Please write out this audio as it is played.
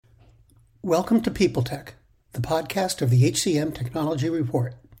Welcome to People Tech, the podcast of the HCM Technology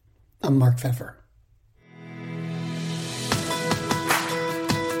Report. I'm Mark Pfeffer.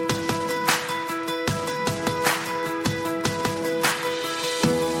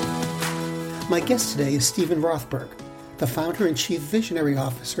 My guest today is Stephen Rothberg, the founder and chief visionary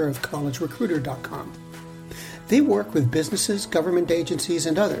officer of collegerecruiter.com. They work with businesses, government agencies,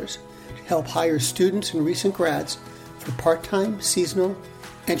 and others to help hire students and recent grads for part-time, seasonal,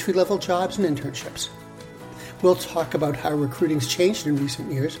 entry-level jobs and internships. We'll talk about how recruiting's changed in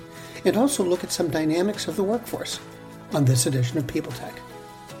recent years and also look at some dynamics of the workforce on this edition of People Tech.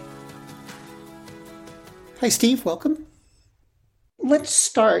 Hi, Steve. Welcome. Let's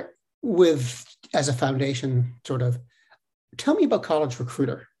start with, as a foundation, tell me about College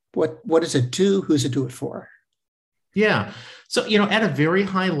Recruiter. What does it do? Who's it do it for? Yeah. So, at a very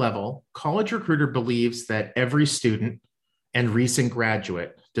high level, College Recruiter believes that every student and recent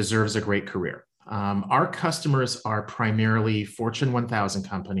graduate deserves a great career. Our customers are primarily Fortune 1000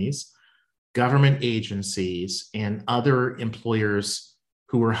 companies, government agencies, and other employers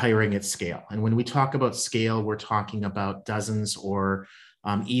who are hiring at scale. And when we talk about scale, we're talking about dozens or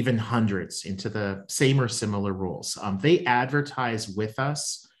even hundreds into the same or similar roles. They advertise with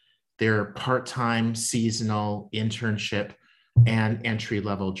us their part-time, seasonal, internship, and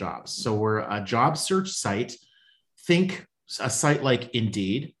entry-level jobs. So we're a job search site. Think a site like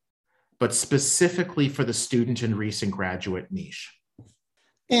Indeed, but specifically for the student and recent graduate niche.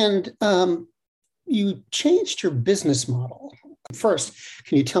 And you changed your business model. First,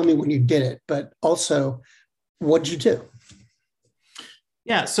 can you tell me when you did it, but also what did you do?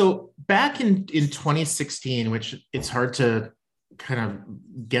 Yeah, so back in 2016, which it's hard to kind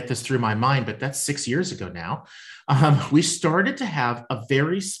of get this through my mind, but that's 6 years ago now, we started to have a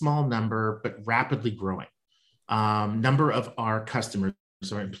very small number, but rapidly growing number of our customers,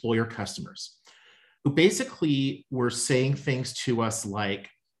 or employer customers, who basically were saying things to us like,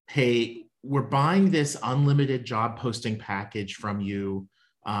 hey, we're buying this unlimited job posting package from you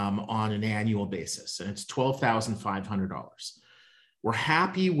on an annual basis, and it's $12,500. We're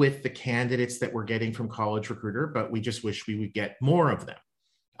happy with the candidates that we're getting from College Recruiter, but we just wish we would get more of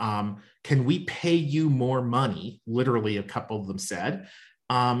them. Can we pay you more money? Literally, a couple of them said,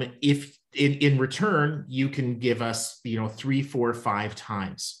 if in return, you can give us, 3, 4, 5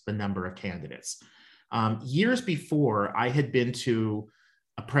 times the number of candidates. Years before, I had been to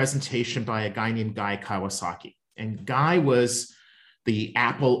a presentation by a guy named Guy Kawasaki, and Guy was the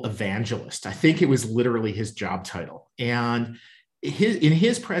Apple evangelist. I think it was literally his job title. And in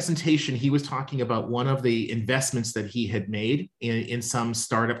his presentation, he was talking about one of the investments that he had made in some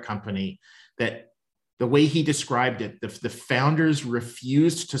startup company that, the way he described it, the founders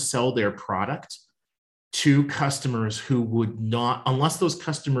refused to sell their product to customers who would not, unless those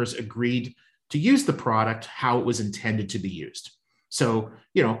customers agreed to use the product how it was intended to be used. So,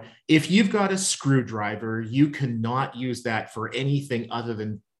 if you've got a screwdriver, you cannot use that for anything other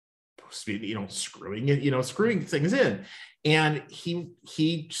than, screwing it, screwing things in. And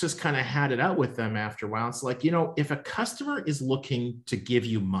he just kind of had it out with them after a while. It's like, if a customer is looking to give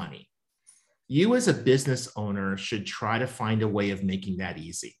you money, you as a business owner should try to find a way of making that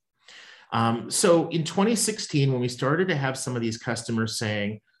easy. So in 2016, when we started to have some of these customers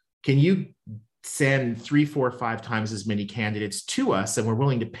saying, can you send 3, 4, 5 times as many candidates to us, and we're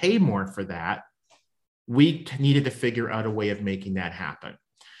willing to pay more for that, we needed to figure out a way of making that happen.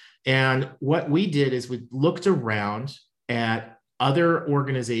 And what we did is we looked around at other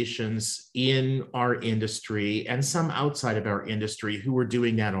organizations in our industry and some outside of our industry who were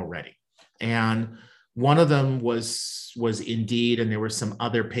doing that already. And one of them was Indeed, and there were some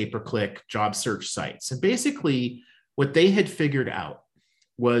other pay-per-click job search sites. And basically, what they had figured out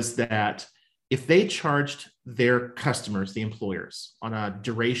was that if they charged their customers, the employers, on a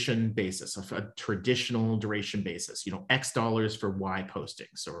duration basis, a traditional duration basis, X dollars for Y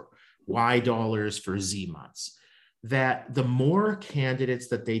postings or Y dollars for Z months, that the more candidates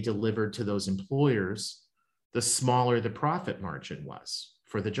that they delivered to those employers, the smaller the profit margin was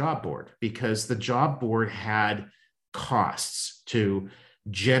for the job board, because the job board had costs to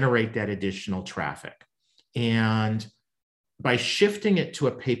generate that additional traffic. And by shifting it to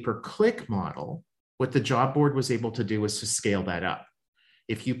a pay-per-click model, what the job board was able to do was to scale that up.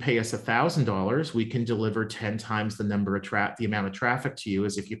 If you pay us $1,000, we can deliver 10 times the number of the amount of traffic to you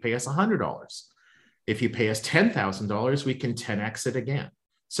as if you pay us $100. If you pay us $10,000, we can 10x it again.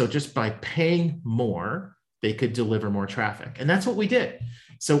 So just by paying more, they could deliver more traffic. And that's what we did.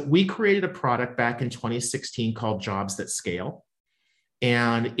 So we created a product back in 2016 called Jobs That Scale.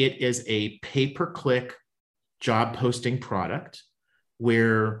 And it is a pay-per-click job posting product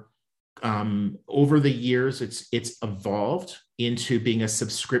where over the years, it's evolved into being a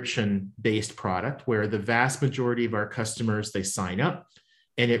subscription-based product where the vast majority of our customers, they sign up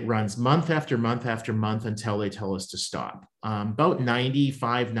and it runs month after month after month until they tell us to stop. About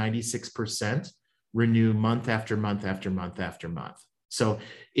 96% renew month after month after month after month. So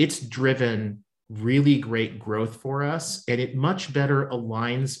it's driven really great growth for us, and it much better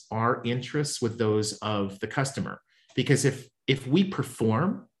aligns our interests with those of the customer. Because if we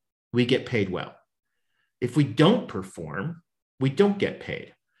perform, we get paid well. If we don't perform, we don't get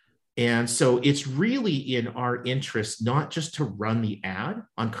paid. And so it's really in our interest not just to run the ad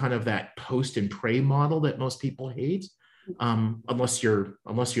on kind of that post and pray model that most people hate, unless you're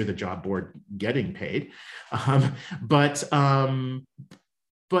the job board getting paid. But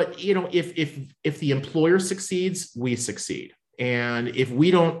you know, if the employer succeeds, we succeed. And if we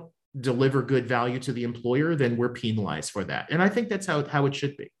don't deliver good value to the employer, then we're penalized for that. And I think that's how it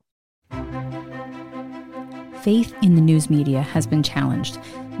should be. Faith in the news media has been challenged,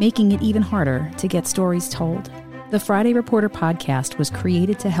 making it even harder to get stories told. The Friday Reporter podcast was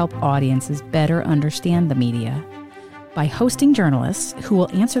created to help audiences better understand the media by hosting journalists who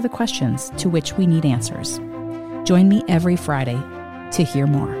will answer the questions to which we need answers. Join me every Friday to hear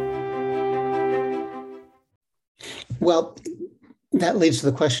more. Well, that leads to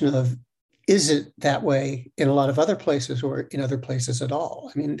the question of, is it that way in a lot of other places or in other places at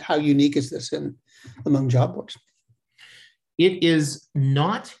all? I mean, how unique is this among job boards? It is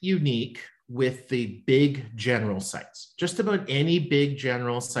not unique with the big general sites. Just about any big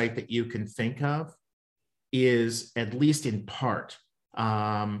general site that you can think of is, at least in part,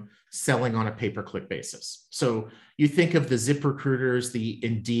 selling on a pay-per-click basis. So you think of the ZipRecruiters, the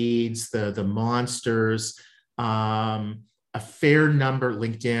Indeeds, the Monsters, a fair number,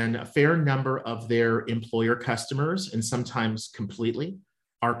 LinkedIn, a fair number of their employer customers, and sometimes completely,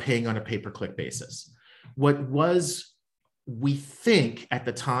 are paying on a pay-per-click basis. What was, we think at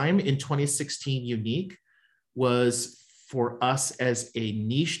the time in 2016, unique was for us as a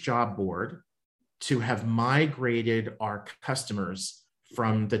niche job board to have migrated our customers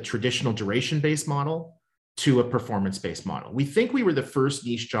from the traditional duration-based model to a performance-based model. We think we were the first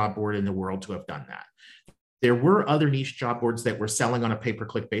niche job board in the world to have done that. There were other niche job boards that were selling on a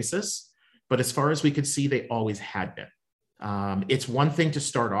pay-per-click basis, but as far as we could see, they always had been. It's one thing to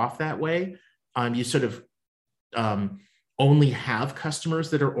start off that way. You sort of only have customers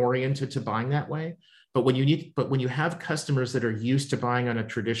that are oriented to buying that way. But when you have customers that are used to buying on a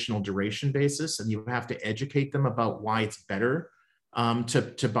traditional duration basis, and you have to educate them about why it's better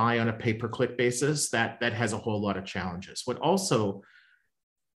to buy on a pay-per-click basis, that has a whole lot of challenges. What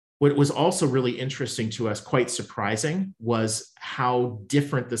was also really interesting to us, quite surprising, was how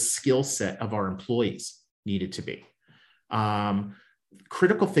different the skill set of our employees needed to be.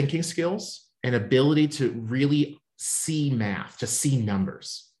 Critical thinking skills and ability to really see math, to see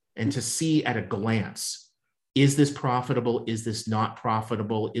numbers, and to see at a glance, is this profitable? Is this not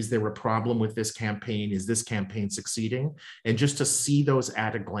profitable? Is there a problem with this campaign? Is this campaign succeeding? And just to see those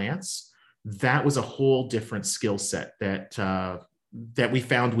at a glance, that was a whole different skill set that we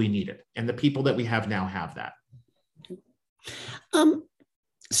found we needed. And the people that we have now have that.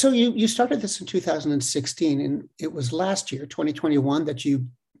 So you started this in 2016, and it was last year, 2021, that you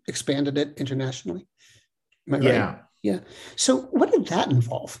expanded it internationally. Am I right? Yeah. Yeah. So what did that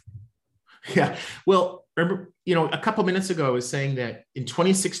involve? Yeah. Well, remember, a couple minutes ago, I was saying that in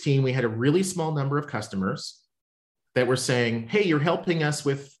 2016, we had a really small number of customers that were saying, hey, you're helping us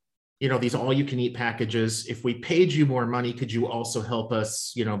with, these all-you-can-eat packages. If we paid you more money, could you also help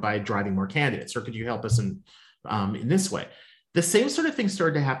us, by driving more candidates, or could you help us in this way? The same sort of thing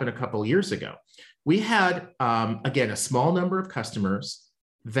started to happen a couple of years ago. We had, again, a small number of customers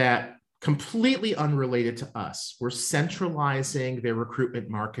that, completely unrelated to us, were centralizing their recruitment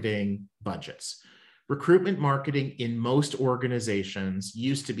marketing budgets. Recruitment marketing in most organizations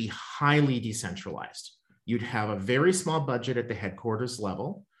used to be highly decentralized. You'd have a very small budget at the headquarters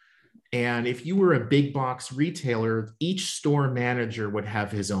level. And if you were a big box retailer, each store manager would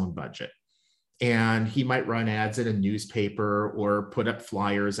have his own budget. And he might run ads in a newspaper or put up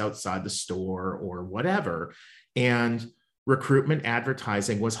flyers outside the store or whatever. And recruitment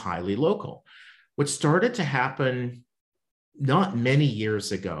advertising was highly local. What started to happen not many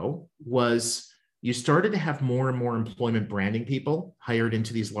years ago was you started to have more and more employment branding people hired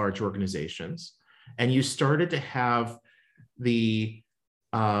into these large organizations. And you started to have the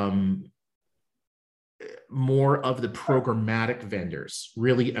more of the programmatic vendors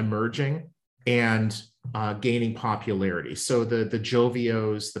really emerging and gaining popularity. So the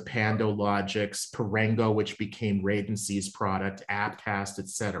Jovios, the PandoLogics, Parengo, which became Radency's product, Appcast, et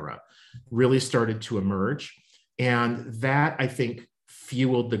cetera, really started to emerge. And that, I think,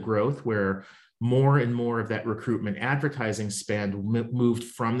 fueled the growth where more and more of that recruitment advertising spend moved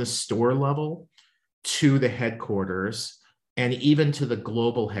from the store level to the headquarters and even to the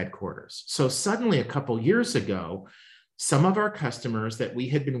global headquarters. So suddenly, a couple years ago, some of our customers that we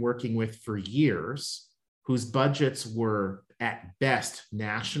had been working with for years, whose budgets were at best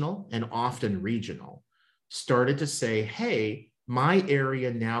national and often regional, started to say, hey, my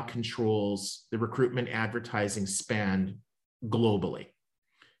area now controls the recruitment advertising spend globally.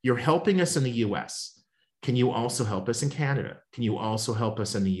 You're helping us in the US. Can you also help us in Canada? Can you also help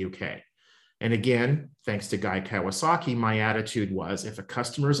us in the UK? And again, thanks to Guy Kawasaki, my attitude was, if a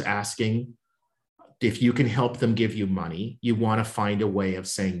customer is asking if you can help them give you money, you want to find a way of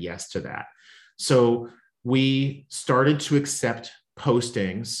saying yes to that. So we started to accept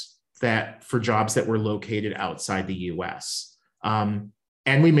postings that for jobs that were located outside the US. And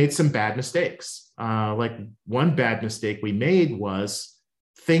we made some bad mistakes. Like one bad mistake we made was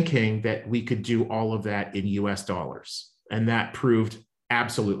thinking that we could do all of that in US dollars. And that proved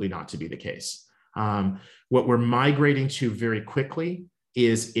absolutely not to be the case. What we're migrating to very quickly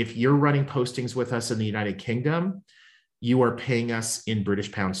is if you're running postings with us in the United Kingdom, you are paying us in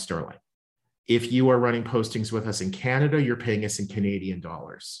British pounds sterling. If you are running postings with us in Canada, you're paying us in Canadian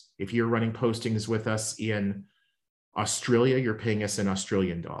dollars. If you're running postings with us in Australia, you're paying us in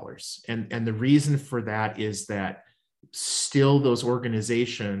Australian dollars. And the reason for that is that still those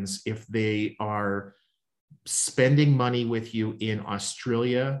organizations, if they are spending money with you in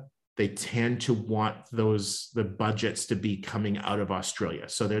Australia, they tend to want the budgets to be coming out of Australia.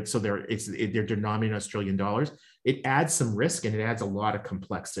 So they're denominated in Australian dollars. It adds some risk and it adds a lot of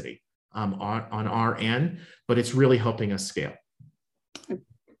complexity on our end, but it's really helping us scale.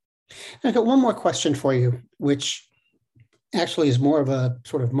 I got one more question for you, which actually is more of a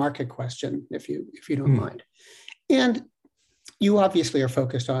sort of market question, if you don't mind. And you obviously are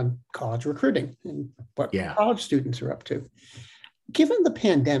focused on college recruiting and what college students are up to. Given the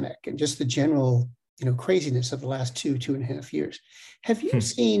pandemic and just the general, craziness of the last 2.5 years, have you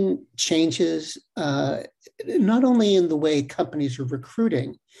seen changes not only in the way companies are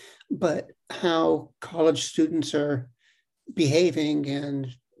recruiting, but how college students are behaving and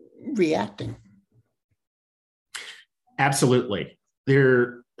reacting? Absolutely.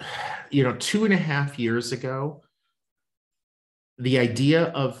 There, 2.5 years ago, the idea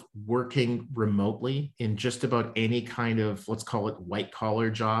of working remotely in just about any kind of, let's call it white collar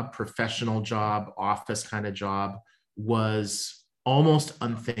job, professional job, office kind of job was almost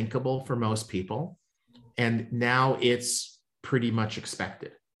unthinkable for most people. And now it's pretty much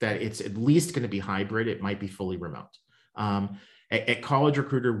expected that it's at least going to be hybrid. It might be fully remote. At College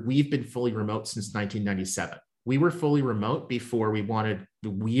Recruiter, we've been fully remote since 1997. We were fully remote before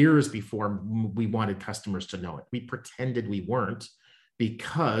years before we wanted customers to know it. We pretended we weren't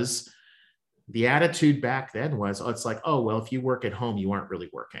because the attitude back then was, it's like, oh, well, if you work at home, you aren't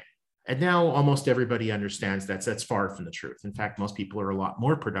really working. And now almost everybody understands that's far from the truth. In fact, most people are a lot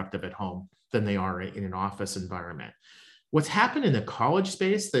more productive at home than they are in an office environment. What's happened in the college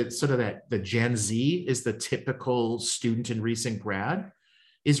space, the Gen Z is the typical student and recent grad,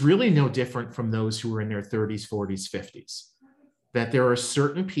 is really no different from those who are in their 30s, 40s, 50s. That there are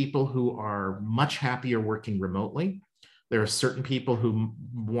certain people who are much happier working remotely. There are certain people who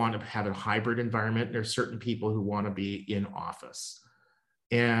want to have a hybrid environment. There are certain people who want to be in office.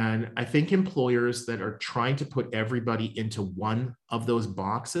 And I think employers that are trying to put everybody into one of those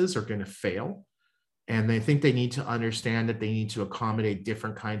boxes are going to fail. And they think they need to understand that they need to accommodate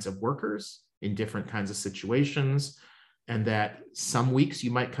different kinds of workers in different kinds of situations. And that some weeks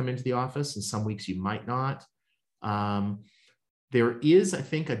you might come into the office and some weeks you might not. There is, I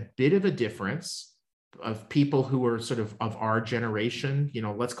think, a bit of a difference of people who are sort of our generation,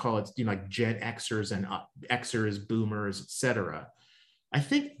 let's call it, like Gen Xers and Xers, boomers, et cetera. I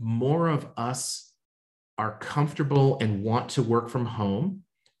think more of us are comfortable and want to work from home.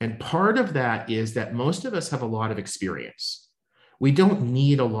 And part of that is that most of us have a lot of experience. We don't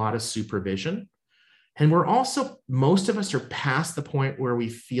need a lot of supervision. And we're also, most of us are past the point where we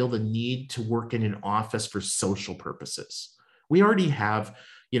feel the need to work in an office for social purposes. We already have,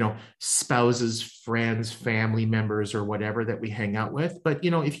 spouses, friends, family members, or whatever that we hang out with. But,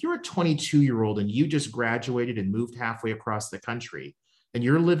 if you're a 22-year-old and you just graduated and moved halfway across the country, and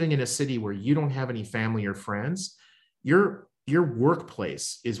you're living in a city where you don't have any family or friends, your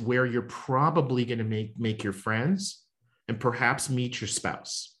workplace is where you're probably going to make your friends and perhaps meet your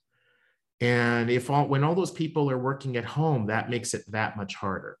spouse. And when all those people are working at home, that makes it that much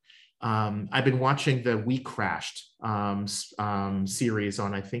harder. I've been watching the We Crashed series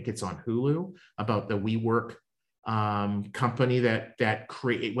on, I think it's on Hulu, about the WeWork company that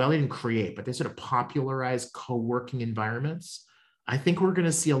create, well, they didn't create, but they sort of popularized co-working environments. I think we're going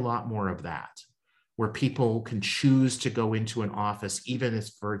to see a lot more of that, where people can choose to go into an office, even if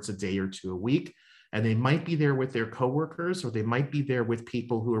it's a day or two a week, and they might be there with their coworkers, or they might be there with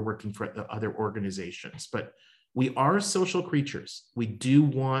people who are working for other organizations. But we are social creatures. We do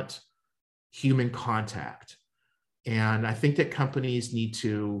want human contact. And I think that companies need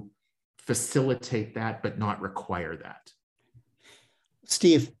to facilitate that, but not require that.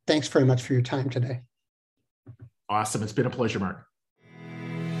 Steve, thanks very much for your time today. Awesome. It's been a pleasure, Mark.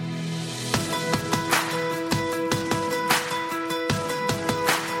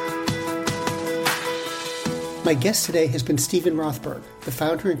 My guest today has been Steven Rothberg, the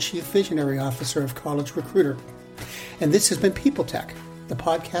founder and chief visionary officer of College Recruiter. And this has been People Tech, the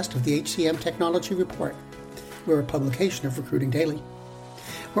podcast of the HCM Technology Report. We're a publication of Recruiting Daily.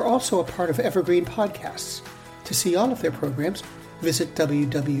 We're also a part of Evergreen Podcasts. To see all of their programs, visit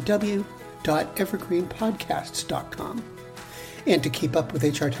www.evergreenpodcasts.com. And to keep up with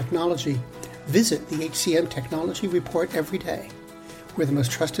HR technology, visit the HCM Technology Report every day. We're the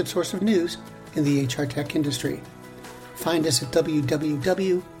most trusted source of news in the HR tech industry. Find us at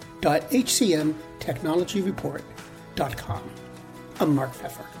www.hcmtechnologyreport.com. I'm Mark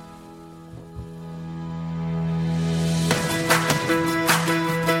Pfeffer.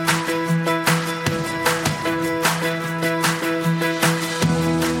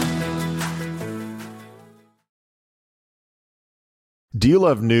 Do you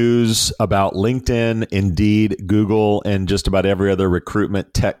love news about LinkedIn, Indeed, Google, and just about every other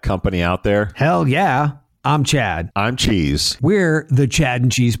recruitment tech company out there? Hell yeah. I'm Chad. I'm Cheese. We're the Chad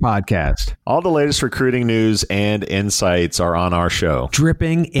and Cheese Podcast. All the latest recruiting news and insights are on our show,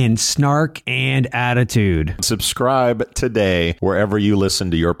 dripping in snark and attitude. Subscribe today wherever you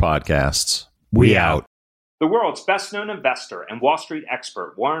listen to your podcasts. We out. The world's best-known investor and Wall Street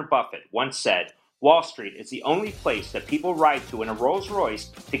expert Warren Buffett once said, "Wall Street is the only place that people ride to in a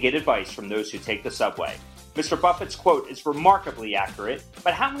Rolls-Royce to get advice from those who take the subway." Mr. Buffett's quote is remarkably accurate,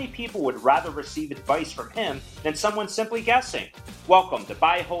 but how many people would rather receive advice from him than someone simply guessing? Welcome to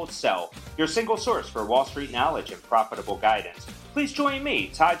Buy, Hold, Sell, your single source for Wall Street knowledge and profitable guidance. Please join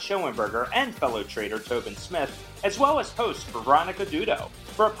me, Todd Schoenberger, and fellow trader Tobin Smith, as well as host Veronica Dudo,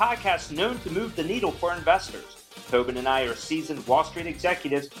 for a podcast known to move the needle for investors. Tobin and I are seasoned Wall Street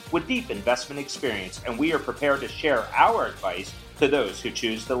executives with deep investment experience, and we are prepared to share our advice to those who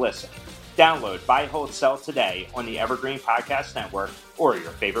choose to listen. Download Buy, Hold, Sell today on the Evergreen Podcast Network or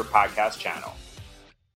your favorite podcast channel.